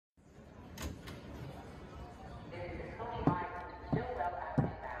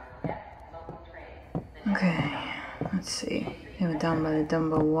Okay, let's see. They were down by the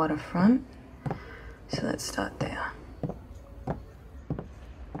Dumbo waterfront, so let's start there.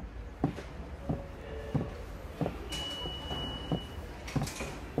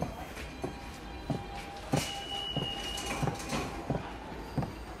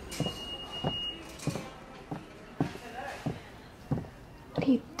 What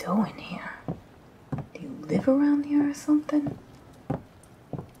are you doing here? Do you live around here or something?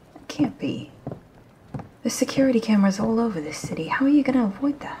 It can't be. There's security cameras all over this city. How are you gonna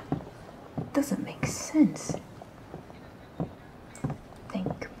avoid that? It doesn't make sense.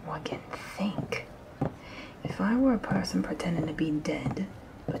 Think, Morgan, think. If I were a person pretending to be dead,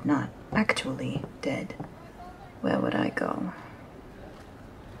 but not actually dead, where would I go?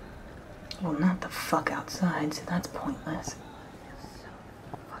 Well, not the fuck outside, so that's pointless.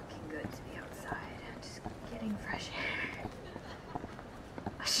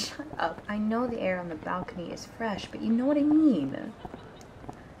 Shut up. I know the air on the balcony is fresh, but you know what I mean.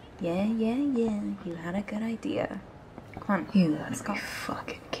 Yeah. You had a good idea. Come on. You gotta be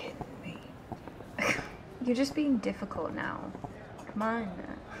fucking kidding me. You're just being difficult now. Come on.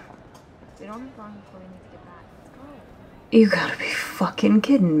 We don't have long before we need to get back. Let's go. You gotta be fucking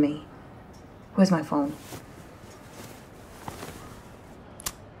kidding me. Where's my phone?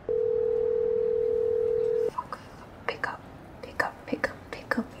 Pick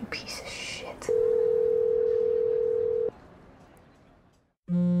up, you piece of shit.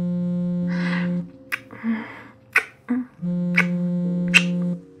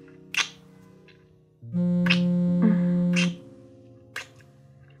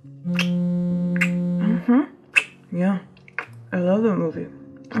 Yeah, I love that movie.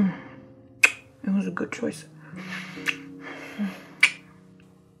 It was a good choice.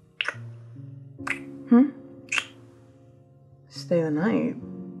 Stay the night?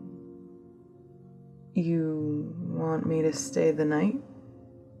 You want me to stay the night?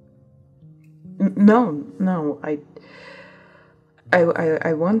 No, I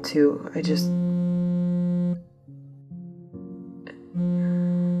want to. I just...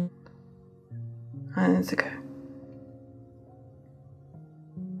 It's okay.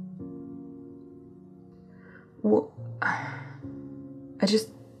 Well, I just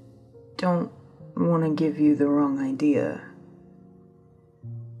don't want to give you the wrong idea.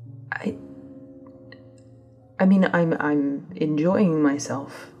 I mean, I'm enjoying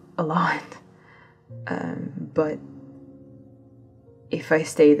myself a lot, but if I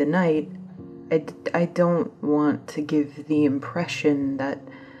stay the night, I don't want to give the impression that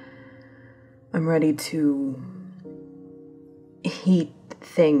I'm ready to heat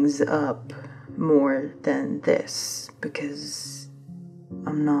things up more than this, because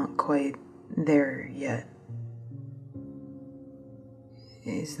I'm not quite there yet.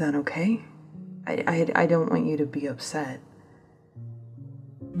 Is that okay? I don't want you to be upset.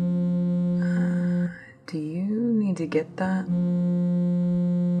 Do you need to get that?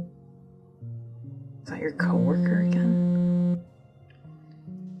 Is that your coworker again?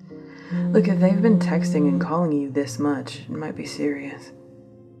 Look, if they've been texting and calling you this much, it might be serious.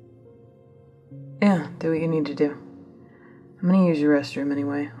 Yeah, do what you need to do. I'm gonna use your restroom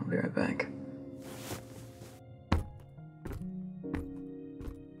anyway. I'll be right back.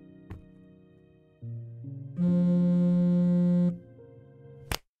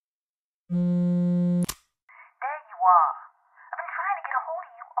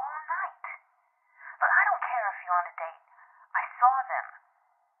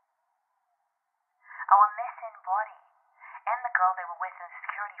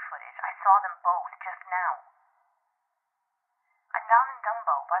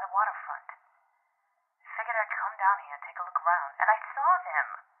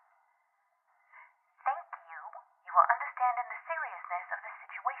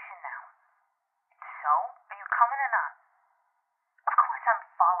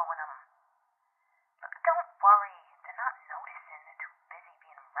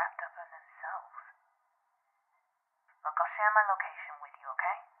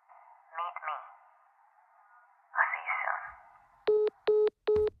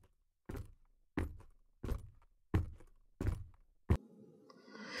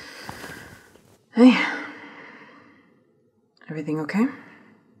 Hey, everything okay?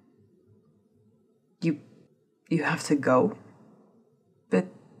 You have to go? But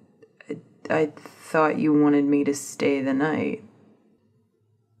I thought you wanted me to stay the night.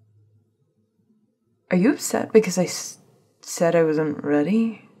 Are you upset because I said I wasn't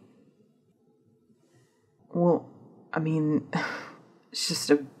ready? Well, I mean, it's just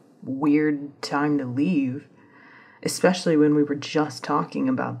a weird time to leave, especially when we were just talking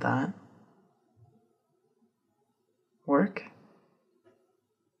about that. Work?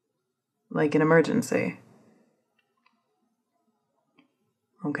 Like an emergency?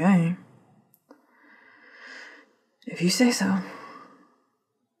 Okay. If you say so.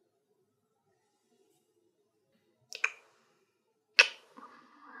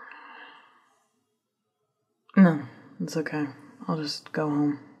 No, it's okay. I'll just go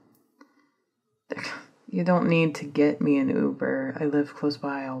home. You don't need to get me an Uber. I live close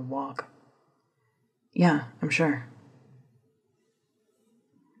by. I'll walk. Yeah, I'm sure.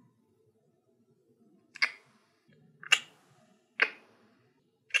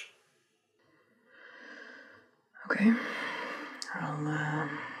 Okay. I'll,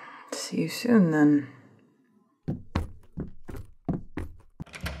 see you soon then.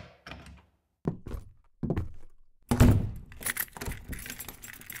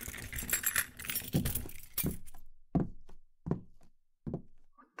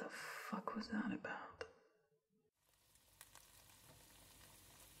 What the fuck was that about?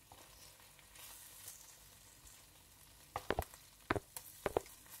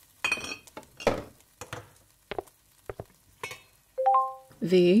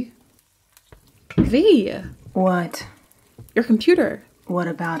 V? V! What? Your computer. What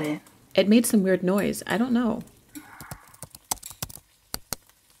about it? It made some weird noise. I don't know.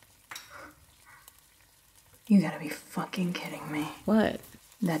 You gotta be fucking kidding me. What?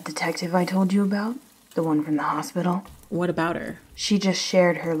 That detective I told you about? The one from the hospital? What about her? She just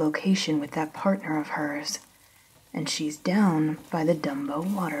shared her location with that partner of hers. And she's down by the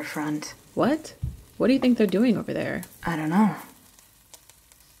Dumbo waterfront. What? What do you think they're doing over there? I don't know.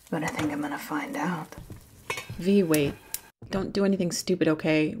 But I think I'm gonna find out. V, wait. Don't do anything stupid,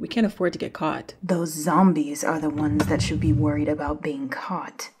 okay? We can't afford to get caught. Those zombies are the ones that should be worried about being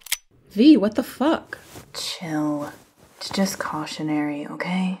caught. V, what the fuck? Chill. It's just cautionary,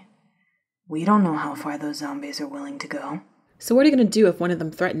 okay? We don't know how far those zombies are willing to go. So what are you gonna do if one of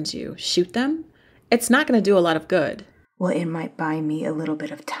them threatens you? Shoot them? It's not gonna do a lot of good. Well, it might buy me a little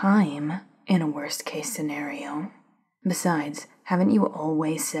bit of time in a worst-case scenario. Besides, haven't you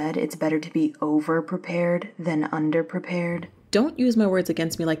always said it's better to be over-prepared than under-prepared? Don't use my words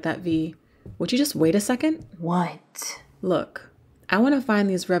against me like that, V. Would you just wait a second? What? Look, I want to find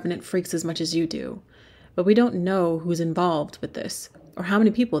these revenant freaks as much as you do, but we don't know who's involved with this or how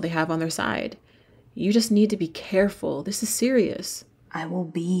many people they have on their side. You just need to be careful. This is serious. I will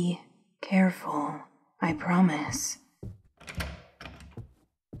be careful. I promise.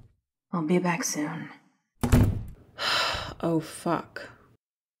 I'll be back soon. Oh, fuck.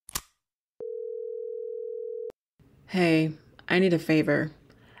 Hey, I need a favor.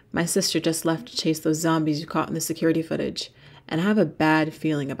 My sister just left to chase those zombies you caught in the security footage, and I have a bad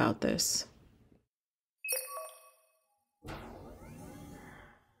feeling about this.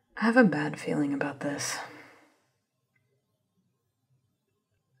 I have a bad feeling about this.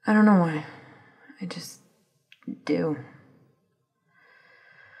 I don't know why. I just do.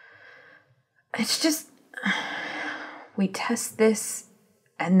 It's just... We test this,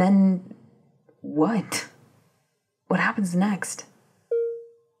 and then what? What happens next?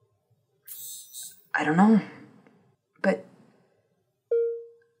 I don't know. But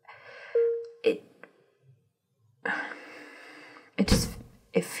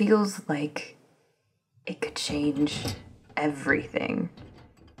it feels like it could change everything.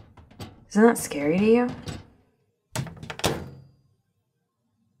 Isn't that scary to you?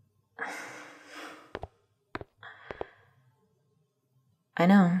 I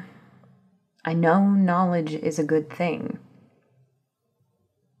know. I know knowledge is a good thing.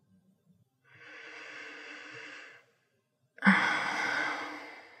 I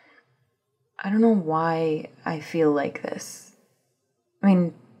don't know why I feel like this. I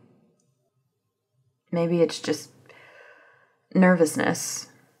mean, maybe it's just nervousness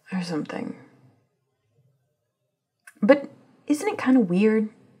or something. But isn't it kind of weird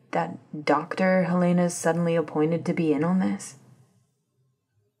that Dr. Helena's suddenly appointed to be in on this?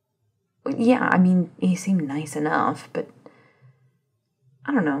 Yeah, I mean, he seemed nice enough, but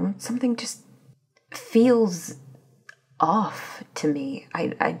I don't know, something just feels off to me.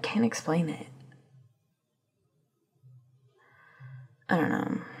 I can't explain it. I don't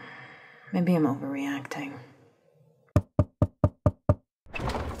know. Maybe I'm overreacting.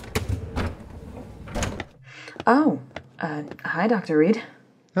 Oh, hi, Dr. Reed.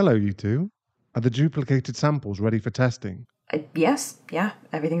 Hello, you two. Are the duplicated samples ready for testing? Yes, yeah,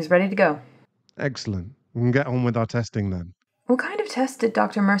 everything's ready to go. Excellent. We can get on with our testing then. What kind of test did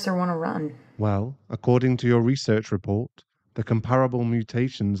Dr. Mercer want to run? Well, according to your research report, the comparable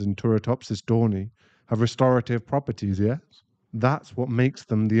mutations in Turritopsis dohrnii have restorative properties, yes? That's what makes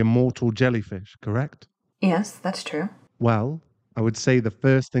them the immortal jellyfish, correct? Yes, that's true. Well, I would say the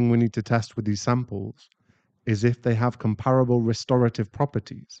first thing we need to test with these samples is if they have comparable restorative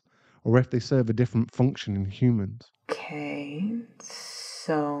properties or if they serve a different function in humans. Okay,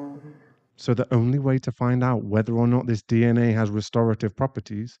 so... So the only way to find out whether or not this DNA has restorative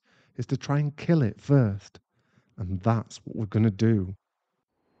properties is to try and kill it first. And that's what we're going to do.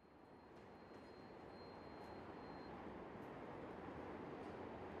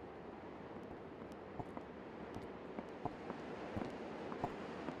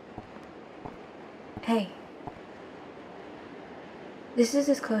 Hey. This is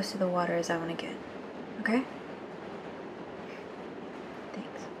as close to the water as I want to get, okay?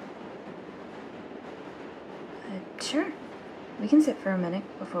 Thanks. Sure. We can sit for a minute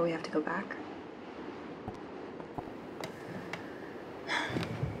before we have to go back. I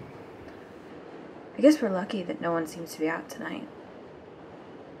guess we're lucky that no one seems to be out tonight.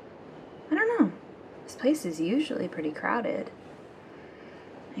 I don't know. This place is usually pretty crowded.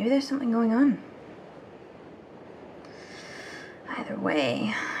 Maybe there's something going on. Either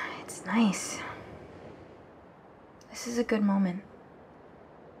way, it's nice. This is a good moment.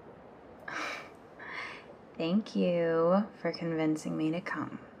 Thank you for convincing me to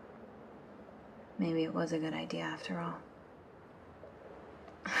come. Maybe it was a good idea after all.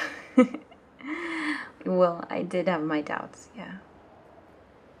 Well, I did have my doubts, yeah.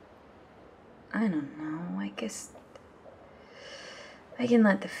 I don't know, I guess I can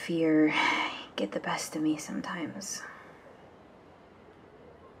let the fear get the best of me sometimes.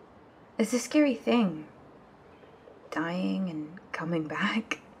 It's a scary thing. Dying and coming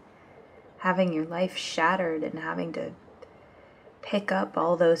back. Having your life shattered and having to pick up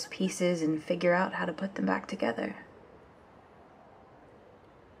all those pieces and figure out how to put them back together.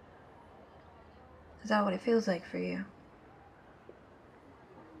 Is that what it feels like for you?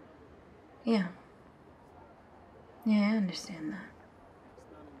 Yeah. Yeah, I understand that.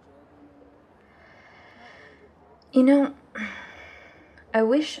 You know, I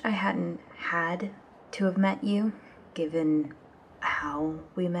wish I hadn't had to have met you, given how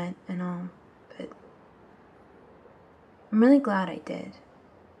we met and all, but I'm really glad I did.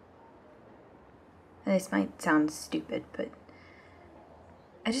 This might sound stupid, but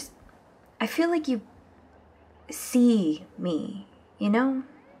I feel like you see me, you know?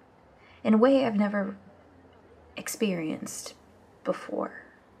 In a way I've never experienced before.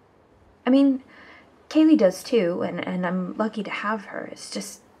 I mean, Kaylee does too, and I'm lucky to have her. It's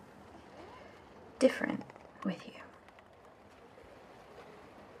just different with you.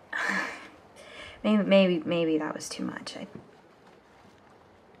 Maybe that was too much.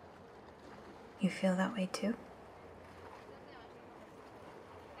 You feel that way too?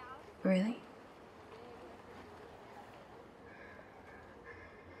 Really?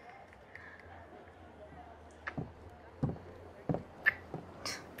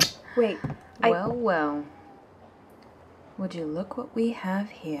 Wait, Well. Would you look what we have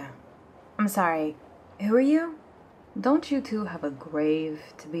here? I'm sorry, who are you? Don't you two have a grave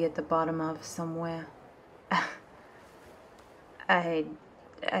to be at the bottom of somewhere?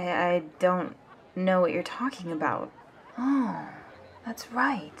 I don't know what you're talking about. Oh, that's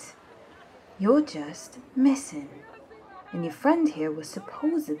right. You're just missing. And your friend here was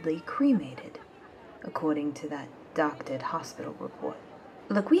supposedly cremated, according to that doctored hospital report.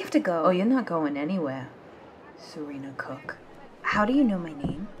 Look, we have to go. Oh, you're not going anywhere. Serena Cook. How do you know my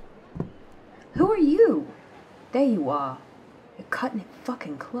name? Who are you? There you are. You're cutting it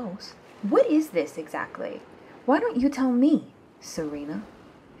fucking close. What is this exactly? Why don't you tell me, Serena?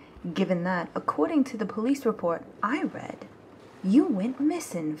 Given that, according to the police report I read, you went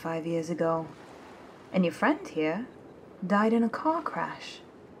missing 5 years ago. And your friend here died in a car crash.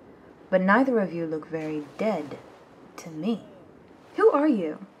 But neither of you look very dead to me. Who are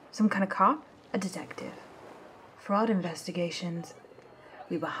you? Some kind of cop? A detective? Fraud investigations.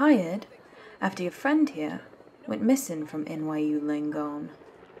 We were hired after your friend here went missing from NYU Langone.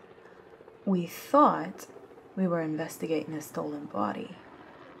 We thought we were investigating a stolen body.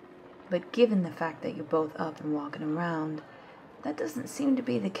 But given the fact that you're both up and walking around, that doesn't seem to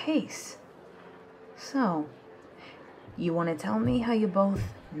be the case. So, you want to tell me how you're both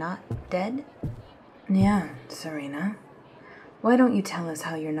not dead? Yeah, Serena. Why don't you tell us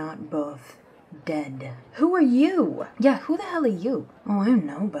how you're not both dead? Who are you? Yeah, who the hell are you? Oh, I'm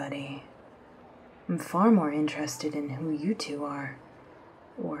nobody. I'm far more interested in who you two are.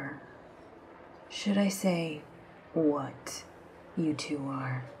 Or should I say, what you two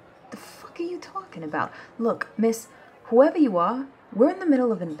are? The fuck are you talking about? Look, miss, whoever you are, we're in the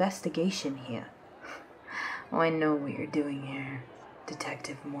middle of investigation here. Oh, I know what you're doing here,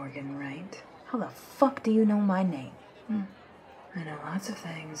 Detective Morgan, right? How the fuck do you know my name? I know lots of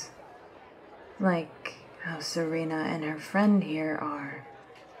things. Like how Serena and her friend here are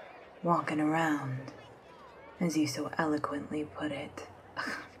walking around, as you so eloquently put it.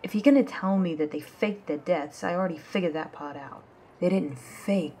 If you're gonna tell me that they faked their deaths, I already figured that part out. They didn't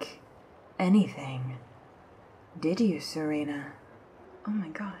fake anything. Did you, Serena? Oh my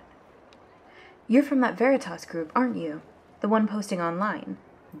god. You're from that Veritas group, aren't you? The one posting online.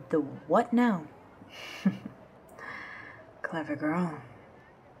 The what now? Clever girl.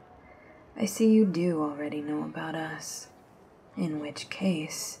 I see you do already know about us. In which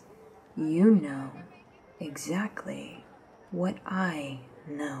case, you know exactly what I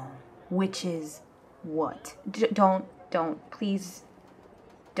know. Which is what? Please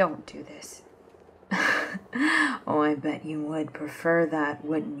don't do this. Oh, I bet you would prefer that,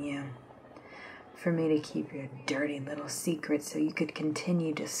 wouldn't you? For me to keep your dirty little secret so you could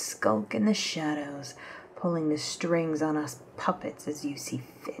continue to skulk in the shadows, pulling the strings on us puppets as you see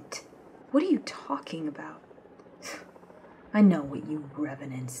fit. What are you talking about? I know what you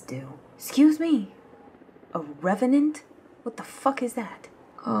revenants do. Excuse me? A revenant? What the fuck is that?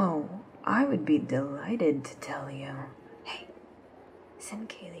 Oh, I would be delighted to tell you. Hey, send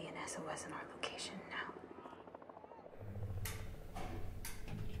Kaylee an SOS on our location now.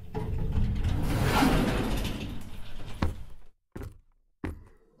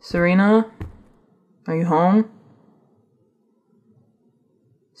 Serena? Are you home?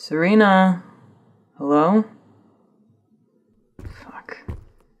 Serena? Hello? Fuck.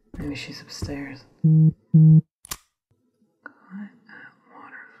 Maybe she's upstairs. Waterfront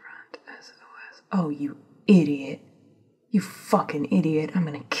SOS. Oh, you idiot. You fucking idiot. I'm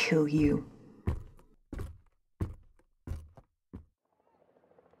gonna kill you.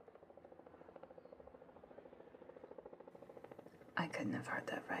 I couldn't have heard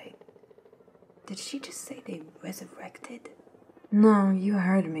that right. Did she just say they resurrected? No, you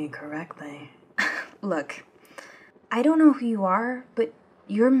heard me correctly. Look, I don't know who you are, but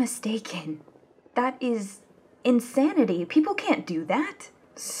you're mistaken. That is insanity. People can't do that.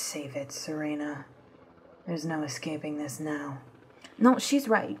 Save it, Serena. There's no escaping this now. No, she's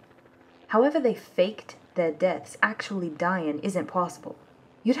right. However they faked their deaths, actually dying isn't possible.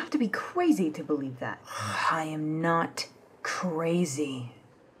 You'd have to be crazy to believe that. I am not crazy.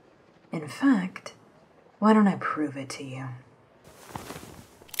 In fact, why don't I prove it to you?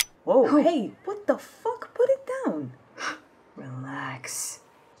 Whoa, oh. Hey, what the fuck? Put it down. Relax.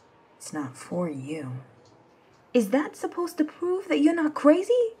 It's not for you. Is that supposed to prove that you're not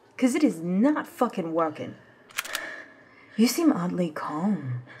crazy? 'Cause it is not fucking working. You seem oddly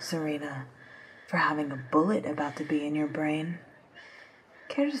calm, Serena, for having a bullet about to be in your brain.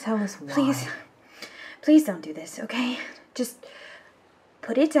 Care to tell us why? Please don't do this, okay? Just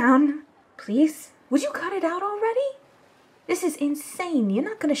put it down, please. Would you cut it out already? This is insane. You're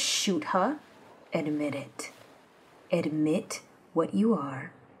not gonna shoot her. Admit it. Admit what you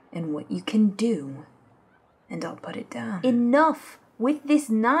are and what you can do, and I'll put it down. Enough with this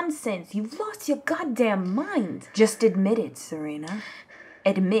nonsense. You've lost your goddamn mind. Just admit it, Serena.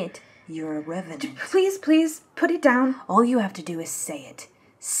 Admit you're a revenant. Please, put it down. All you have to do is say it.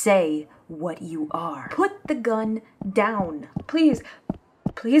 Say what you are. Put the gun down. Please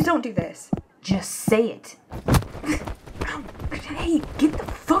don't do this. Just say it. Hey, get the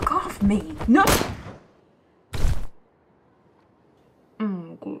fuck off me. No!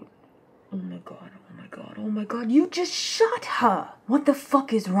 Oh my god, you just shot her! What the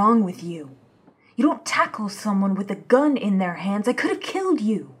fuck is wrong with you? You don't tackle someone with a gun in their hands. I could have killed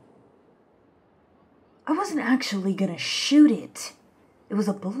you. I wasn't actually gonna shoot it. It was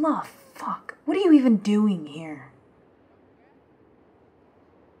a bluff. Fuck. What are you even doing here?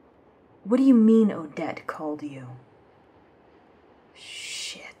 What do you mean Odette called you?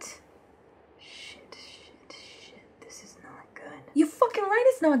 Shit. This is not good. You're fucking right,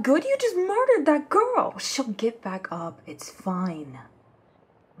 it's not good. You just murdered that girl. She'll get back up. It's fine.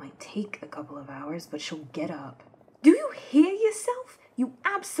 Might take a couple of hours, but she'll get up. Do you hear yourself? You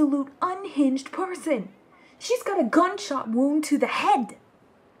absolute unhinged person. She's got a gunshot wound to the head.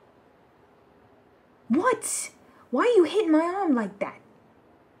 What? Why are you hitting my arm like that?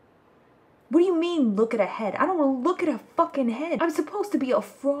 What do you mean, look at her head? I don't want to look at her fucking head. I'm supposed to be a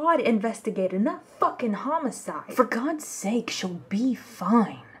fraud investigator, not fucking homicide. For God's sake, she'll be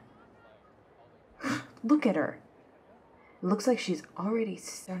fine. Look at her. It looks like she's already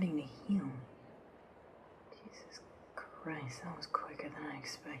starting to heal. Jesus Christ, that was quicker than I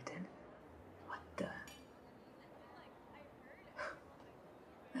expected. What the?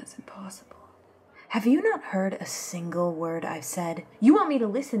 That's impossible. Have you not heard a single word I've said? You want me to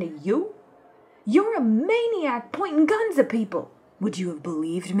listen to you? You're a maniac pointing guns at people. Would you have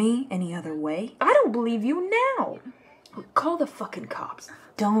believed me any other way? I don't believe you now. Call the fucking cops.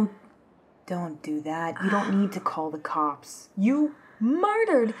 Don't do that. You don't need to call the cops. You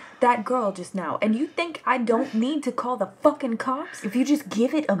murdered that girl just now, and you think I don't need to call the fucking cops? If you just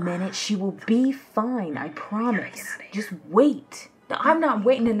give it a minute, she will be fine, I promise. Just wait. I'm not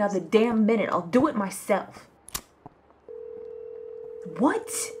waiting another damn minute. I'll do it myself.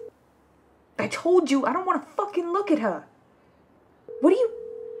 What? I told you I don't want to fucking look at her. What do you...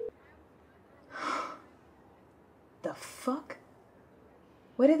 The fuck?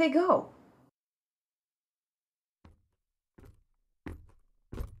 Where did they go?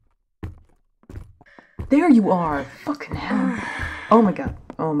 There you are. Fucking hell. Oh my god.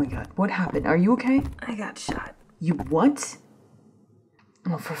 Oh my god. What happened? Are you okay? I got shot. You what?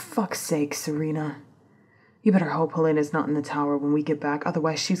 Oh, for fuck's sake, Serena. You better hope Helena's not in the tower when we get back,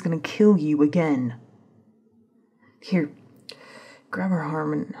 otherwise she's gonna kill you again. Here, grab her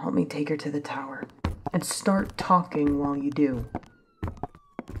arm and help me take her to the tower. And start talking while you do.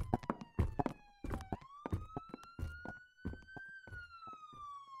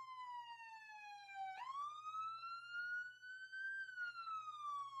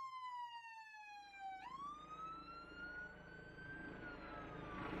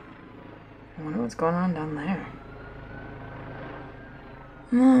 I wonder what's going on down there.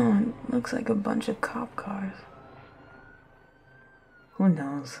 No, it looks like a bunch of cop cars. Who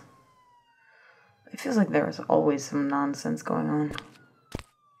knows? It feels like there is always some nonsense going on.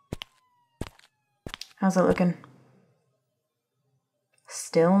 How's it looking?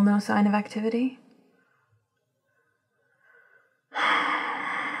 Still no sign of activity?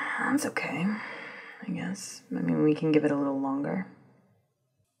 That's okay, I guess. I mean, we can give it a little longer.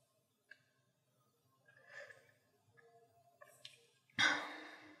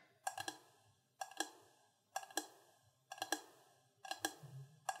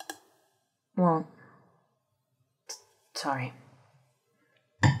 Well, sorry.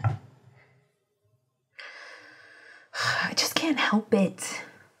 I just can't help it.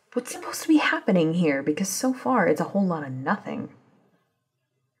 What's supposed to be happening here? Because so far it's a whole lot of nothing.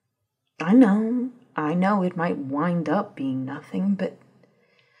 I know it might wind up being nothing, but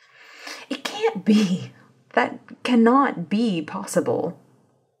it can't be. That cannot be possible.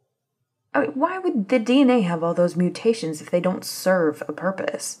 I mean, why would the DNA have all those mutations if they don't serve a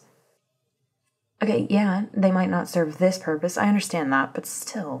purpose? Okay, yeah, they might not serve this purpose. I understand that, but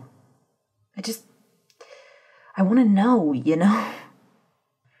still. I want to know, you know?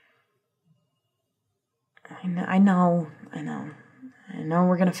 I know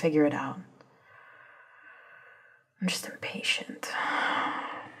we're gonna figure it out. I'm just impatient.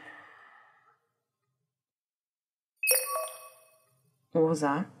 What was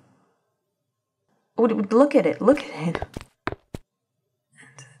that? Oh, look at it, look at it.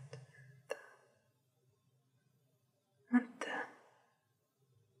 What the?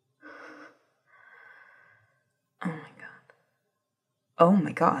 Oh my god. Oh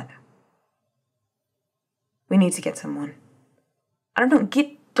my god. We need to get someone. I don't know,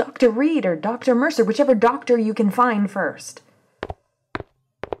 get Dr. Reed or Dr. Mercer, whichever doctor you can find first.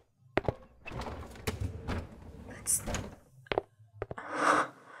 That's...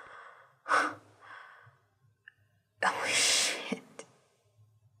 Oh shit.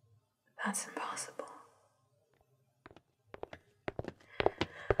 That's impossible.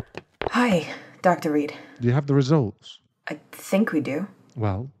 Hi, Dr. Reed. Do you have the results? I think we do.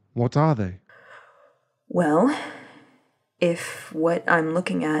 Well, what are they? Well, if what I'm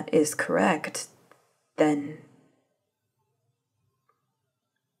looking at is correct, then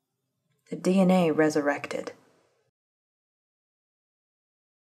the DNA resurrected.